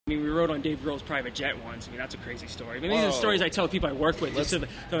I mean, we rode on Dave Grohl's private jet once. I mean, that's a crazy story. I mean, these are the stories I tell people I work with. So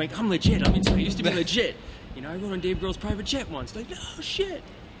they're like, I'm legit. I mean, I used to be legit. You know, I rode on Dave Grohl's private jet once. They're like, oh, shit.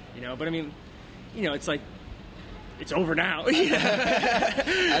 You know, but I mean, you know, it's like, it's over now.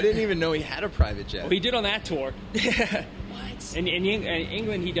 I didn't even know he had a private jet. Well, he did on that tour. What? In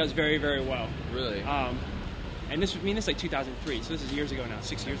England, he does very, very well. Really? And this is like 2003, so this is years ago now,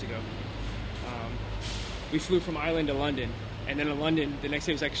 6 years ago. We flew from Ireland to London, and then in London, the next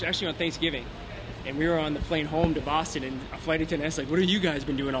day was actually on Thanksgiving, and we were on the plane home to Boston, and a flight attendant asked, like, what have you guys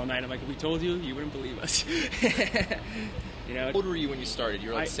been doing all night? I'm like, if we told you, you wouldn't believe us. You know, how old were you when you started? You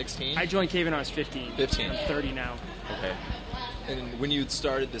were like 16? I joined Cave when I was 15. 15. I'm 30 now. Okay. And when you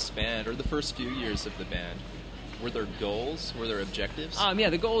started this band, or the first few years of the band, were there goals? Were there objectives? Yeah,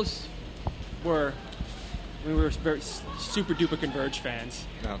 the goals were, we were very super duper Converge fans.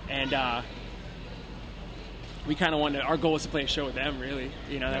 No. And we kind of wanted, our goal was to play a show with them, really.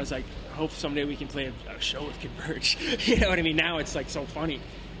 You know, that was like, I hope someday we can play a show with Converge. You know what I mean? Now it's like so funny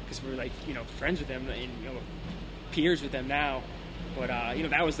because we're like, you know, friends with them and, you know, peers with them now. But, you know,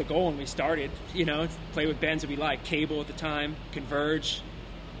 that was the goal when we started, you know, play with bands that we like. Cable at the time, Converge,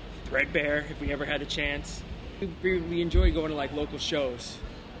 Threadbare, if we ever had a chance. We enjoyed going to, like, local shows.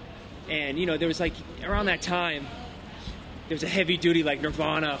 And, you know, there was, like, around that time, there was a heavy-duty, like,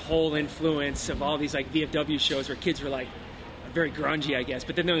 Nirvana whole influence of all these, like, VFW shows where kids were, like, very grungy, I guess.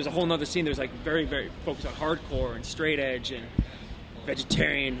 But then there was a whole other scene that was, like, very, very focused on hardcore and straight edge and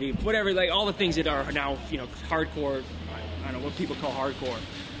vegetarian, whatever, like, all the things that are now, you know, hardcore. I don't know what people call hardcore.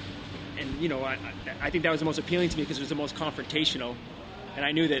 And, you know, I think that was the most appealing to me because it was the most confrontational. And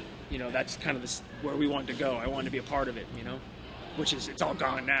I knew that, you know, that's kind of where we wanted to go. I wanted to be a part of it, you know, which is, it's all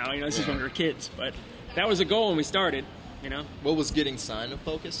gone now. You know, this is when we were kids. But that was a goal when we started, you know. What was getting signed to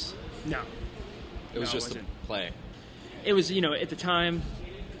Focus? No. It was just to play. It was, you know, at the time,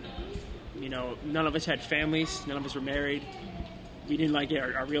 you know, none of us had families. None of us were married. We didn't, like,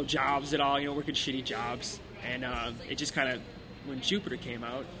 get our real jobs at all, you know, working shitty jobs. And it just kind of, when Jupiter came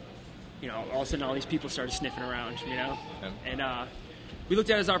out, you know, all of a sudden all these people started sniffing around, you know. Yeah. And we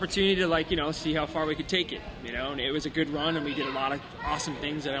looked at it as an opportunity to, like, you know, see how far we could take it, you know. And it was a good run, and we did a lot of awesome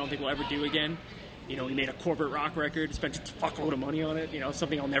things that I don't think we'll ever do again. You know, we made a corporate rock record, spent a fuckload of money on it, you know,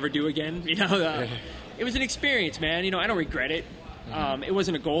 something I'll never do again, you know. It was an experience, man. You know, I don't regret it. Mm-hmm. It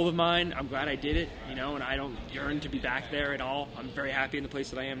wasn't a goal of mine. I'm glad I did it, you know, and I don't yearn to be back there at all. I'm very happy in the place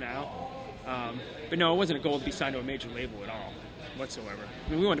that I am now. But no, it wasn't a goal to be signed to a major label at all, whatsoever. I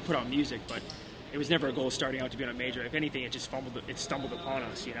mean, we wanted to put out music, but it was never a goal starting out to be on a major. If anything, it just stumbled upon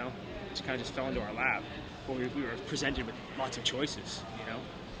us, you know. It just kind of just fell into our lap. But we were presented with lots of choices, you know.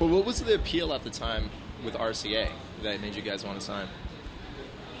 Well, what was the appeal at the time with RCA that made you guys want to sign?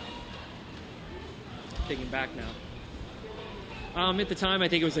 Thinking back now. At the time, I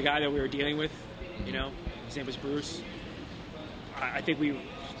think it was the guy that we were dealing with, you know. His name was Bruce. I think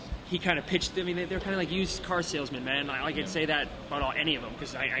he kind of pitched. I mean, they're kind of like used car salesmen, man. I can say that about any of them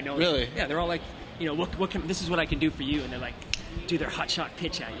because I know. Really? Yeah, they're all like, you know, this is what I can do for you, and they're like, do their hotshot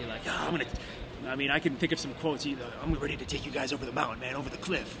pitch at you, like, oh, I mean, I can think of some quotes. Either I'm ready to take you guys over the mountain, man, over the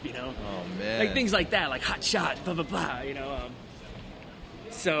cliff, you know. Oh man. Like things like that, like hot shot, blah blah blah, you know.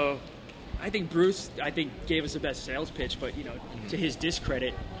 So, I think Bruce, gave us the best sales pitch, but you know, to his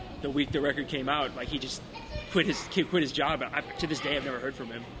discredit, the week the record came out, like he just quit his job. To this day, I've never heard from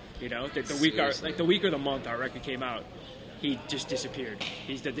him. You know, the week or the month our record came out, he just disappeared.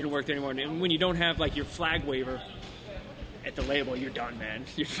 He didn't work there anymore. And when you don't have like your flag waiver at the label, you're done, man.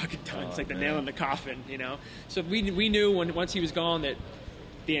 You're fucking done. It's like the nail in the coffin, you know. So we knew once he was gone that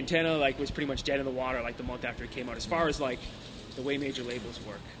the antenna like was pretty much dead in the water like the month after it came out. As far as like the way major labels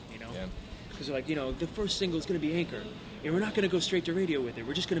work, you know. Yeah. Because they're like, you know, the first single is going to be Anchor, and we're not going to go straight to radio with it.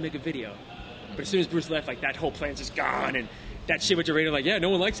 We're just going to make a video. But as soon as Bruce left, like that whole plan's just gone, and that shit with the radio, like, yeah, no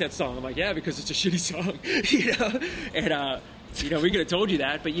one likes that song. I'm like, yeah, because it's a shitty song, you know. And you know, we could have told you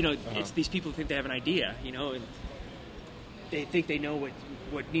that, but you know, it's these people think they have an idea, you know, and they think they know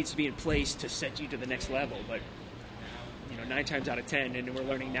what needs to be in place to set you to the next level. But you know, 9 times out of 10, and we're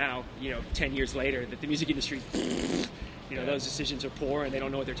learning now, you know, 10 years later, that the music industry, you know, those decisions are poor, and they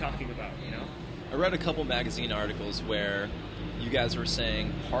don't know what they're talking about, you know. I read a couple magazine articles where you guys were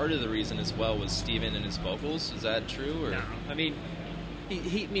saying part of the reason as well was Steven and his vocals. Is that true? Or? No, I mean,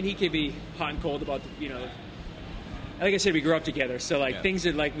 he could be hot and cold about you know. Like I said, we grew up together, so like things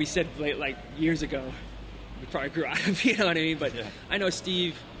that like we said like years ago, we probably grew out of. You know what I mean? But I know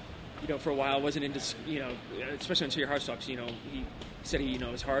Steve, you know, for a while wasn't into, you know, especially on So Your Heart Stops. You know, he said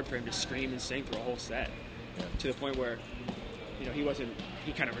it was hard for him to scream and sing through a whole set, to the point where, you know,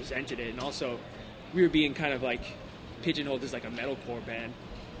 he kind of resented it, and also we were being kind of like pigeonholed as like a metalcore band,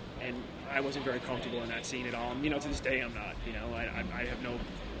 and I wasn't very comfortable in that scene at all. And, to this day I'm not.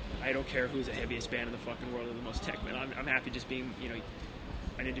 I don't care who's the heaviest band in the fucking world or the most tech metal. I'm happy just being,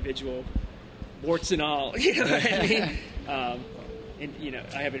 an individual, warts and all. You know what I mean? And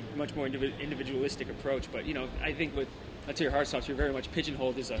I have a much more individualistic approach. But I think with Until Your Heart Stops, you're very much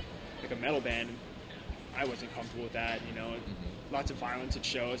pigeonholed as a metal band. I wasn't comfortable with that. Lots of violence at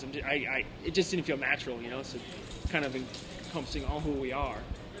shows. It just didn't feel natural. So kind of encompassing all who we are.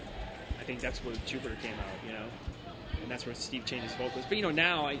 I think that's where Jupiter came out. And that's where Steve changed his vocals. But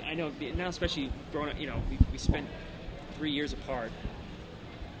now I know now, especially growing up, we spent 3 years apart.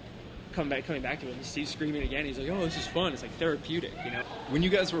 Coming back to it, and Steve's screaming again. He's like, "Oh, this is fun. It's like therapeutic." When you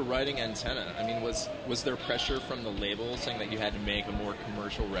guys were writing Antenna, was there pressure from the label saying that you had to make a more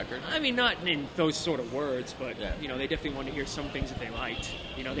commercial record? Not in those sort of words, but yeah. They definitely wanted to hear some things that they liked.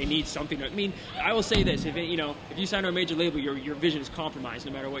 They need something. I will say this: if you sign to a major label, your vision is compromised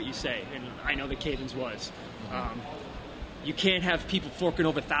no matter what you say, and I know the Cavens was. You can't have people forking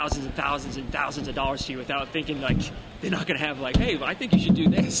over thousands and thousands and thousands of dollars to you without thinking they're not going to have hey, I think you should do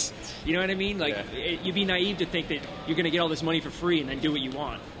this. You know what I mean? You'd be naive to think that you're going to get all this money for free and then do what you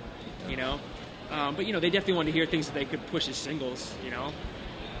want. But they definitely wanted to hear things that they could push as singles.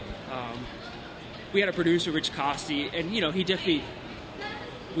 We had a producer, Rich Costi, and we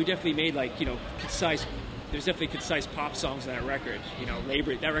definitely made concise. There's definitely concise pop songs on that record.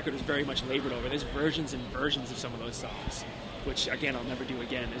 That record was very much labored over. There's versions and versions of some of those songs, which again I'll never do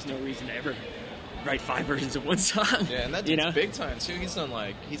again. There's no reason to ever write 5 versions of one song. Yeah, and that dude's big time too. He's done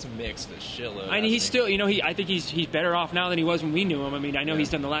he's mixed a shitload. He's still, I think he's better off now than he was when we knew him. I know he's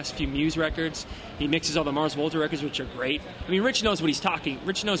done the last few Muse records. He mixes all the Mars Volta records, which are great. Rich knows what he's talking.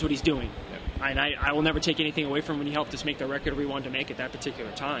 Rich knows what he's doing. Yeah. And I will never take anything away from him when he helped us make the record we wanted to make at that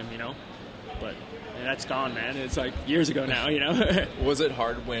particular time. But. And that's gone, man. It's years ago now, Was it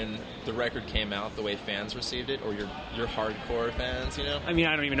hard when the record came out the way fans received it, or your hardcore fans, I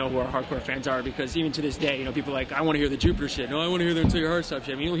don't even know who our hardcore fans are, because even to this day, people are like, I want to hear the Jupiter shit. No, I want to hear the Until Your Heart Stops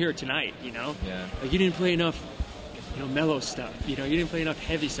shit. You'll hear it tonight, Yeah. You didn't play enough, mellow stuff. You didn't play enough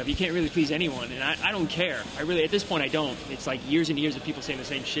heavy stuff. You can't really please anyone, and I don't care. I really, at this point, I don't. It's years and years of people saying the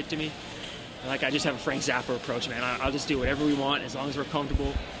same shit to me. I just have a Frank Zappa approach, man. I'll just do whatever we want, as long as we're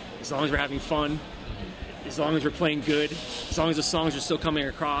comfortable, as long as we're having fun. As long as we're playing good, as long as the songs are still coming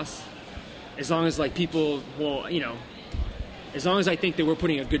across, as long as people will, as long as I think that we're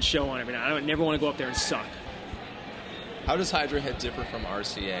putting a good show on it. I never want to go up there and suck. How does Hydra Head differ from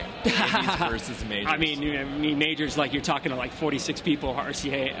RCA? Versus Majors. Majors you're talking to 46 people.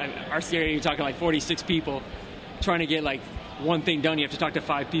 RCA you're talking 46 people trying to get one thing done. You have to talk to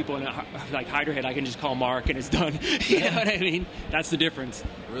 5 people, and Hydra Head I can just call Mark and it's done. You know what I mean? That's the difference.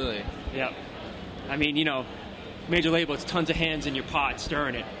 Really? Yeah. Major label, it's tons of hands in your pot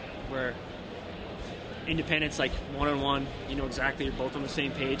stirring it. Where independent's one-on-one, exactly, you're both on the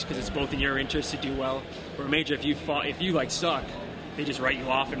same page because it's both in your interest to do well. Where major, if you suck, they just write you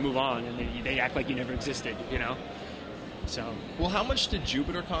off and move on, and they act like you never existed, So. Well, how much did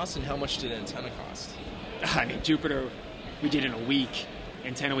Jupiter cost, and how much did Antenna cost? Jupiter, we did in a week.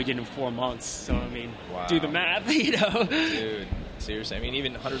 Antenna, we did in 4 months. So wow. Do the math, Dude. Seriously,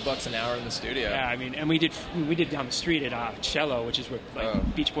 even $100 an hour in the studio. Yeah, and we did down the street at Cello, which is where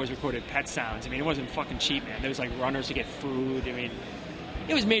Beach Boys recorded Pet Sounds. It wasn't fucking cheap, man. There was runners to get food. It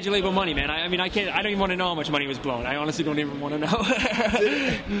was major label money, man. I don't even want to know how much money was blown. I honestly don't even want to know.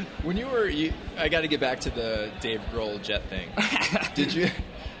 When I got to get back to the Dave Grohl Jet thing.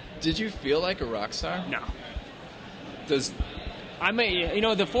 Did you feel like a rock star? No.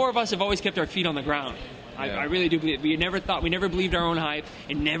 The 4 of us have always kept our feet on the ground. Yeah. I really do believe. We never believed our own hype.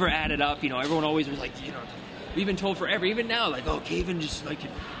 It never added up. Everyone always was we've been told forever, even now, Caven just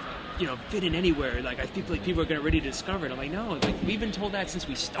fit in anywhere. I feel like people are getting ready to discover it. I'm no, we've been told that since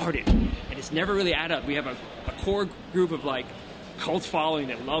we started, and it's never really added up. We have a core group of cult following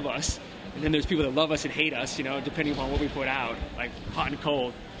that love us, and then there's people that love us and hate us, depending upon what we put out, hot and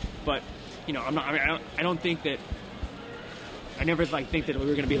cold. But I don't think that. I never think that we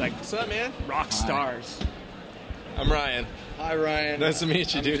were going to be what's up, man? Rock stars. I'm Ryan. Hi, Ryan. Nice to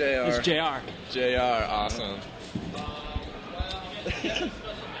meet you, dude. JR. It's JR. JR, awesome.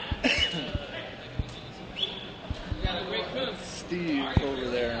 Steve over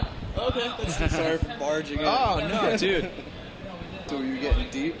there. Okay. Sorry for barging in. Oh, no, dude. So were you getting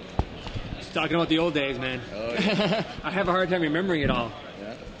deep? Just talking about the old days, man. Oh, yeah. I have a hard time remembering it all.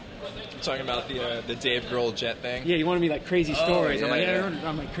 Yeah. Talking about the Dave Grohl Jet thing. Yeah, you want to be crazy stories. Yeah,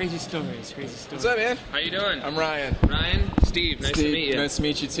 I'm crazy stories. What's up, man? How you doing? I'm Ryan. Ryan? Steve, nice to meet you. Nice to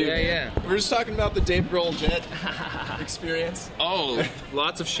meet you too. Yeah, man. yeah. We're just talking about the Dave Grohl Jet. experience? Oh,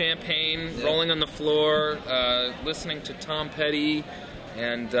 lots of champagne, rolling on the floor, listening to Tom Petty,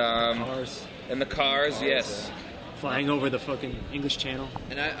 and Cars. and the Cars. Yes. Flying over the fucking English Channel.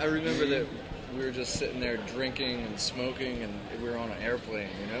 And I remember that we were just sitting there drinking and smoking, and we were on an airplane,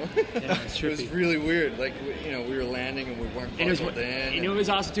 you know? Yeah, it's It was trippy. really weird. Like, we were landing and we weren't And it was, buckled in. you know, it was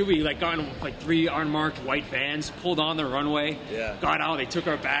awesome too. We got in like 3 unmarked white vans, pulled on the runway, Yeah. got out. They took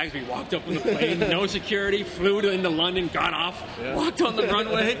our bags. We walked up on the plane, no security. Flew into London, got off, Yeah. walked on the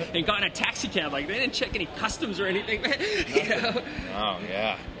runway, and got in a taxi cab. Like they didn't check any customs or anything. You know? Oh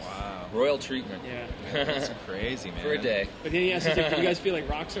yeah. Wow. Royal treatment. Yeah. That's crazy, man. For a day. But then he asked us, like, "Do you guys feel like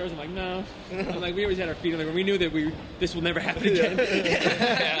rock stars?" I'm like, "No." I'm like, we always had our feet on the ground. We knew that this will never happen again.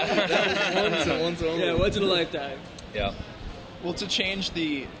 once only. Yeah, once in a lifetime. Yeah. Well, to change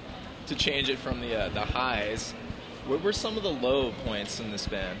it from the highs, What were some of the low points in this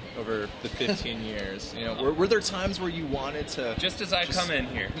band over the 15 years? You know, were there times where you wanted to? Just as I come in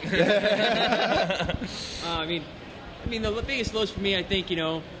here. I mean, the biggest lows for me, I think,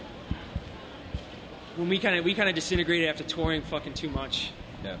 when we kind of disintegrated after touring fucking too much.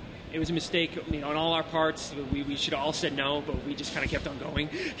 Yeah. It was a mistake, on all our parts. We should have all said no, but we just kind of kept on going.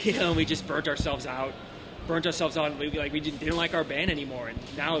 And we just burnt ourselves out. And we didn't like our band anymore. And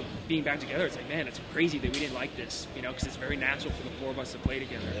now being back together, it's like, man, it's crazy that we didn't like this, because it's very natural for the 4 of us to play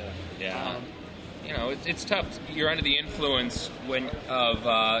together. Yeah. It's tough. You're under the influence of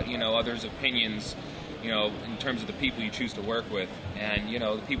others' opinions, in terms of the people you choose to work with. And,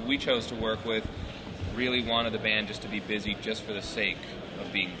 the people we chose to work with really wanted the band just to be busy just for the sake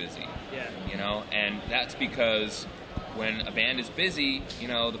of being busy. Yeah. And that's because when a band is busy,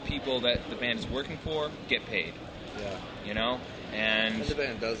 the people that the band is working for get paid. Yeah. And The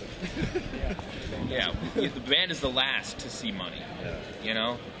band doesn't. yeah, the band is the last to see money.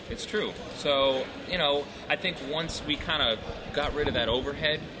 Yeah. It's true. So, I think once we kind of got rid of that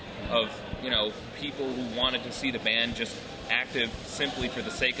overhead of, people who wanted to see the band just active simply for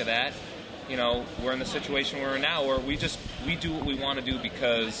the sake of that, we're in the situation we're in now where we do what we want to do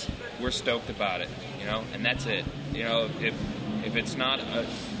because we're stoked about it, and that's it. If it's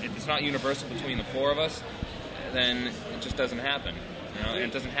not universal between the 4 of us, then it just doesn't happen. And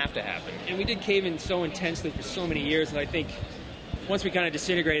it doesn't have to happen. And we did Cave In so intensely for so many years that I think once we kind of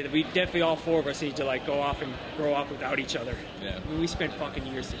disintegrated, we definitely all 4 of us need to go off and grow up without each other. Yeah. We spent fucking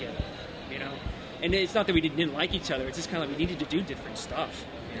years together, And it's not that we didn't like each other. It's just kind of like we needed to do different stuff,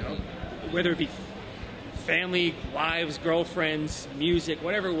 Whether it be family, wives, girlfriends, music,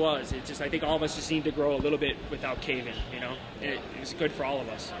 whatever it was. It's just I think all of us just need to grow a little bit without Cave In, And it was good for all of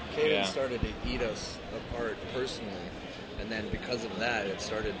us. Cave In Yeah. started to eat us apart personally, and then because of that, it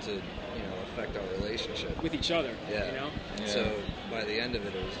started to, affect our relationship. With each other, Yeah. Yeah. So by the end of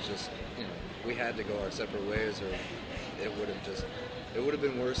it, it was just, we had to go our separate ways, or it would have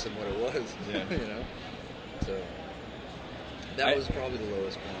been worse than what it was. Yeah. So that was probably the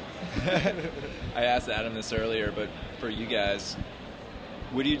lowest point. I asked Adam this earlier, but for you guys,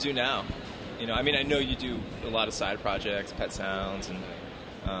 what do you do now? I know you do a lot of side projects, Pet Sounds, and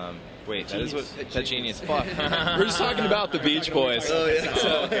that is what Pet Genius. Fuck, we're just talking about the Beach Boys. Oh yeah.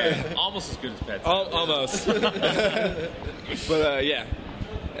 So, okay. Almost as good as Pet Almost. But yeah,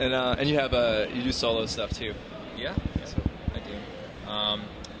 and you have you do solo stuff too. Yeah, I do.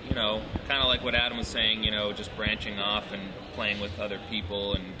 Kind of like what Adam was saying, just branching off and playing with other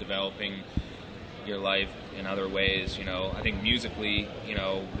people and developing your life in other ways. I think musically,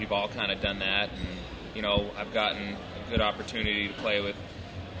 we've all kind of done that. And, I've gotten a good opportunity to play with,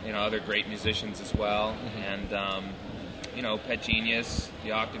 other great musicians as well. Mm-hmm. And, Pet Genius,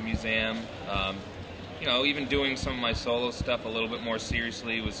 the Octave Museum, even doing some of my solo stuff a little bit more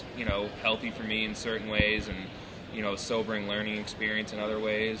seriously was, healthy for me in certain ways and, sobering learning experience in other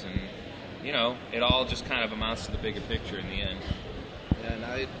ways. And, it all just kind of amounts to the bigger picture in the end. Yeah, and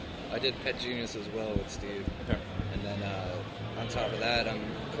I did Pet Genius as well with Steve. Okay. And then on top of that, I'm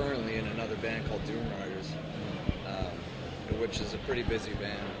currently in another band called Doom Riders, which is a pretty busy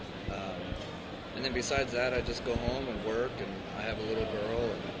band. And then besides that, I just go home and work, and I have a little girl,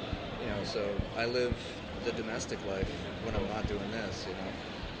 and so I live the domestic life when I'm not doing this.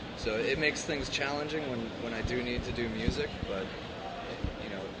 So it makes things challenging when I do need to do music, but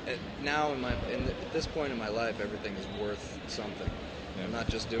now at this point in my life, everything is worth something. Yeah. I'm not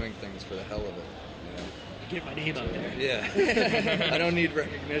just doing things for the hell of it. Get my name out there. Yeah, I don't need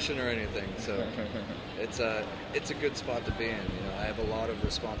recognition or anything, so it's a good spot to be in. I have a lot of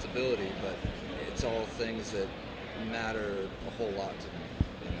responsibility, but it's all things that matter a whole lot to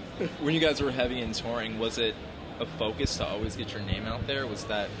me. When you guys were heavy in touring, was it a focus to always get your name out there? Was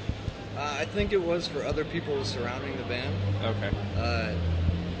that I think it was for other people surrounding the band. Okay.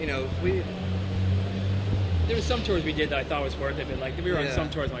 You know, There were some tours we did that I thought was worth it, but like we were on Yeah. some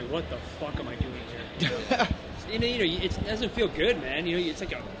tours, I'm like, what the fuck am I doing here? It doesn't feel good, man. It's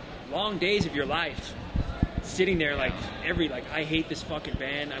like a long days of your life sitting there like I hate this fucking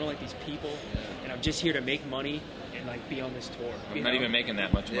band. I don't like these people, and I'm just here to make money and like be on this tour. I'm not even making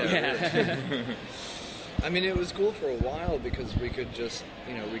that much money. Yeah. I mean, it was cool for a while because we could just,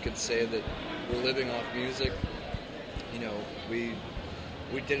 we could say that we're living off music.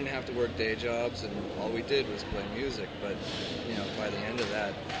 We didn't have to work day jobs, and all we did was play music. But, by the end of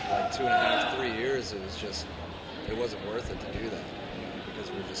that, like 2.5, 3 years, it wasn't worth it to do that,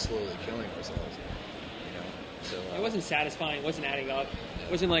 because we were just slowly killing ourselves, So It wasn't satisfying. It wasn't adding up.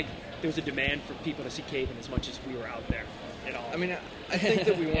 It wasn't like there was a demand for people to see Cave-In as much as we were out there at all. I mean, I think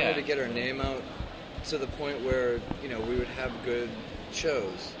that we wanted Yeah. to get our name out to the point where, we would have good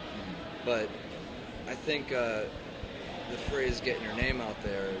shows. But I think the phrase getting your name out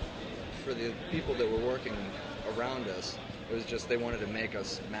there, for the people that were working around us, it was just they wanted to make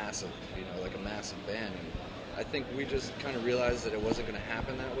us massive, like a massive band. And I think we just kind of realized that it wasn't going to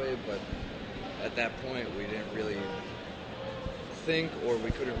happen that way, but at that point we didn't really think, or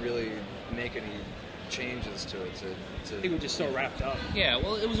we couldn't really make any changes to it. I think we were just so wrapped up. Yeah,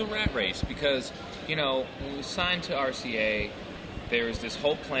 well, it was a rat race because, when we signed to RCA, there was this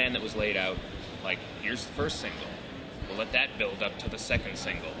whole plan that was laid out. Like, here's the first single. We'll let that build up to the second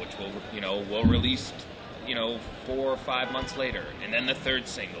single, which we'll release, 4 or 5 months later. And then the third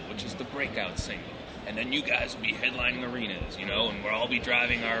single, which is the breakout single. And then you guys will be headlining arenas, and we'll all be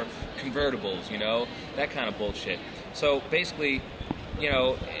driving our convertibles, that kind of bullshit. So basically,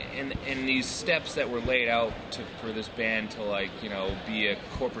 in these steps that were laid out for this band to be a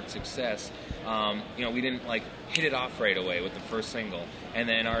corporate success, we didn't hit it off right away with the first single, and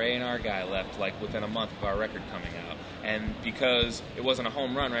then our A&R guy left within a month of our record coming out, and because it wasn't a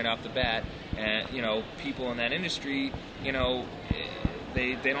home run right off the bat, and people in that industry, they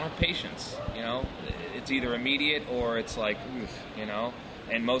don't have patience, it's either immediate or it's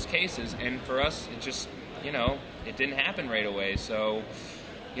in most cases, and for us it just it didn't happen right away, so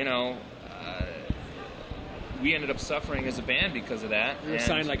we ended up suffering as a band because of that. We were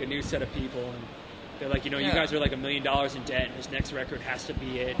signed a new set of people, and they're like, you guys are $1 million in debt, and this next record has to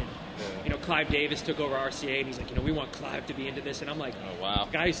be it. And, Clive Davis took over RCA, and he's like, we want Clive to be into this. And I'm like, oh, wow.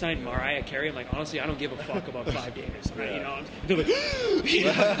 The guy who signed Mariah Carey, I'm like, honestly, I don't give a fuck about Clive Davis. Right? They're like,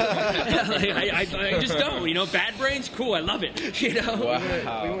 I just don't. Bad Brains, cool, I love it.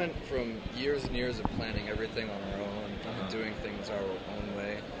 Wow. We went from years and years of planning everything on our own, and doing things our own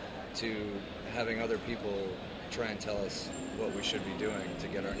way, to having other people try and tell us what we should be doing to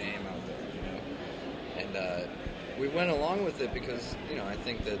get our name out there, And we went along with it because, I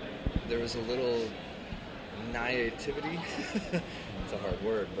think that there was a little naivety. It's a hard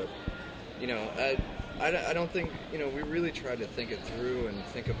word, but, I don't think, we really tried to think it through and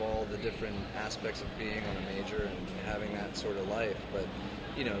think of all the different aspects of being on a major and having that sort of life, but,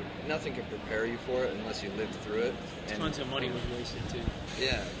 nothing can prepare you for it unless you lived through it. And tons of money was wasted, too.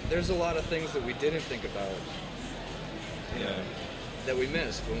 yeah, there's a lot of things that we didn't think about, that we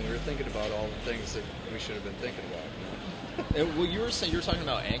missed when we were thinking about all the things that we should have been thinking about. Well, you were talking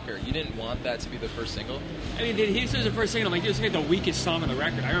about Anchor. You didn't want that to be the first single? I mean, he says the first single, I'm like, this is the weakest song on the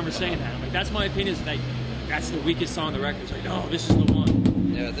record. I remember saying that. I'm like, that's my opinion, is that that's the weakest song on the record. It's like, no, this is the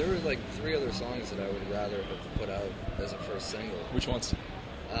one. Yeah, there were 3 other songs that I would rather have put out as a first single. Which ones?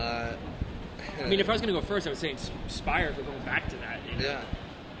 I mean, if I was going to go first, I would say Inspire, if we're going back to that. Yeah.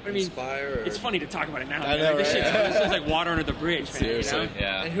 I mean, Inspire. It's funny to talk about it now. I know, This right? shit's like water under the bridge, man. Seriously.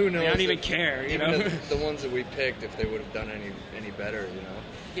 Yeah. And who knows? I don't even if care, even the ones that we picked, if they would have done any better,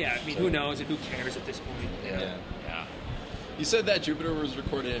 Yeah, I mean, who knows and who cares at this point? Yeah. Yeah. You said that Jupiter was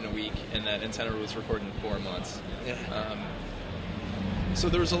recorded in a week and that Antenna was recorded in 4 months. Yeah. So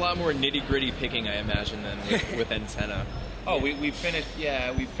there was a lot more nitty-gritty picking, I imagine, than with Antenna. Oh, we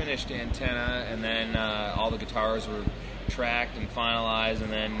finished Antenna, and then all the guitars were tracked and finalized,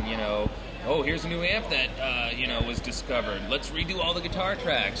 and then here's a new amp that was discovered. Let's redo all the guitar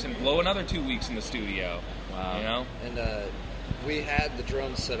tracks and blow another 2 weeks in the studio. Wow. And we had the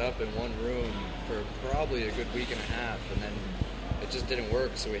drums set up in one room for probably a good week and a half, and then it just didn't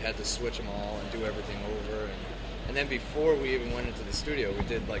work, so we had to switch them all and do everything over. And then before we even went into the studio, we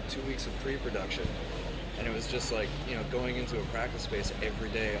did 2 weeks of pre-production. And it was just going into a practice space every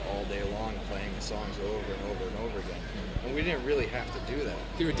day, all day long, playing the songs over and over and over again. And we didn't really have to do that.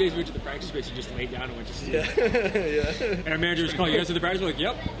 There were days we went to the practice space and just laid down and went to sleep. Yeah. And our manager was calling, you guys to the practice? We're like,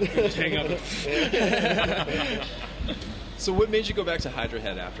 yep. We just hang up. So what made you go back to Hydra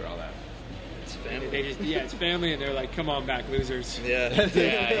Head after all that? It's family. It's family, and they're like, "Come on back, losers." Yeah. We'll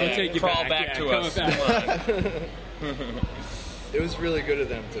take you Crawl back to come us. back. Come on. It was really good of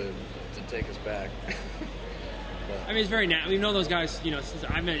them to take us back. I mean, it's very we've known those guys, since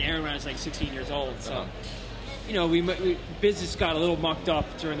I met Aaron when I was like 16 years old. So, we business got a little mucked up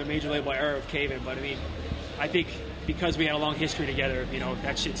during the major label era of Cave-In, but I mean, I think because we had a long history together,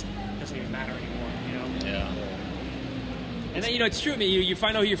 that shit doesn't even matter anymore. Yeah. And then, it's true. I mean, you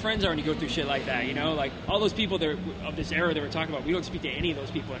find out who your friends are when you go through shit like that. Like all those people of this era that we're talking about, we don't speak to any of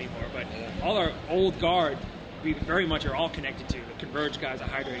those people anymore. But all our old guard, we very much are all connected to. The Converge guys, the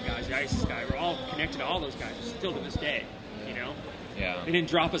Hydrate guys, the ISIS guy, we're all connected to all those guys still to this day. Yeah. They didn't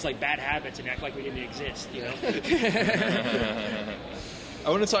drop us like bad habits and act like we didn't exist. I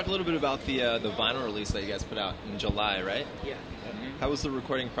want to talk a little bit about the vinyl release that you guys put out in July, right? Yeah. How was the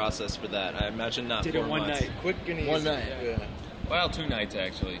recording process for that? I imagine not Did 4 it one months. night. Quick and easy. One night. Yeah. Well, 2 nights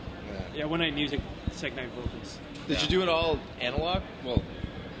actually. Yeah, one night music, second night vocals. Did you do it all analog? Well,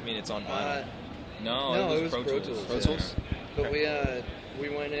 I mean, it's on vinyl. No, it was Pro Pro Tools. Tools. Pro Tools? But we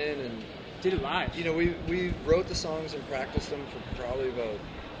went in and Did it live. we wrote the songs and practiced them for probably about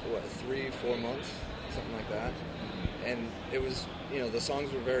 3-4 months, something like that. And it was the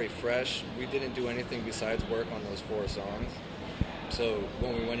songs were very fresh. We didn't do anything besides work on those 4 songs. So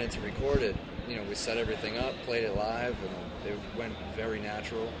when we went in to record it, we set everything up, played it live, and it went very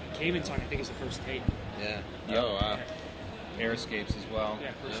natural. Cave-In song, I think, is the first take. Yeah. Oh, wow. Air Escapes as well.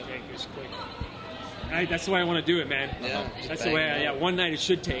 Yeah, first take. It was quick. That's the way I want to do it, man. Yeah. That's the way. One night it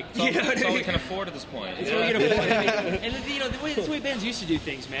should take. That's all we can afford at this point. It's what we can afford. And that's the way bands used to do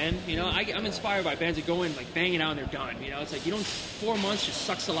things, man. I'm inspired by bands that go in like bang it out and they're done. It's like 4 months just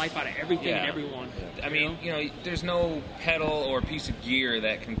sucks the life out of everything and everyone. I mean, there's no pedal or piece of gear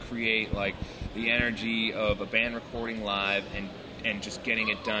that can create like the energy of a band recording live and just getting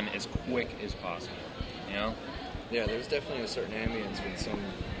it done as quick as possible. Yeah, there's definitely a certain ambience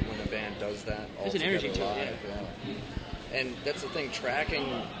when the band does that all There's an energy together to it, live. Yeah. And that's the thing,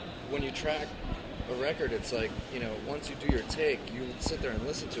 when you track a record, it's like, once you do your take, you sit there and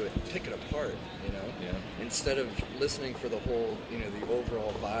listen to it and pick it apart, Yeah. instead of listening for the whole, the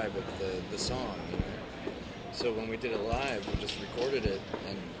overall vibe of the song, So when we did it live, we just recorded it,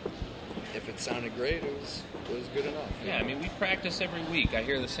 and if it sounded great, it was good enough. Yeah, I mean, we practice every week. I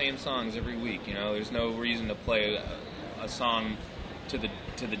hear the same songs every week. There's no reason to play a song to the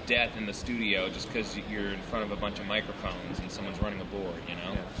death in the studio just because you're in front of a bunch of microphones and someone's running a board.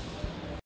 Yeah.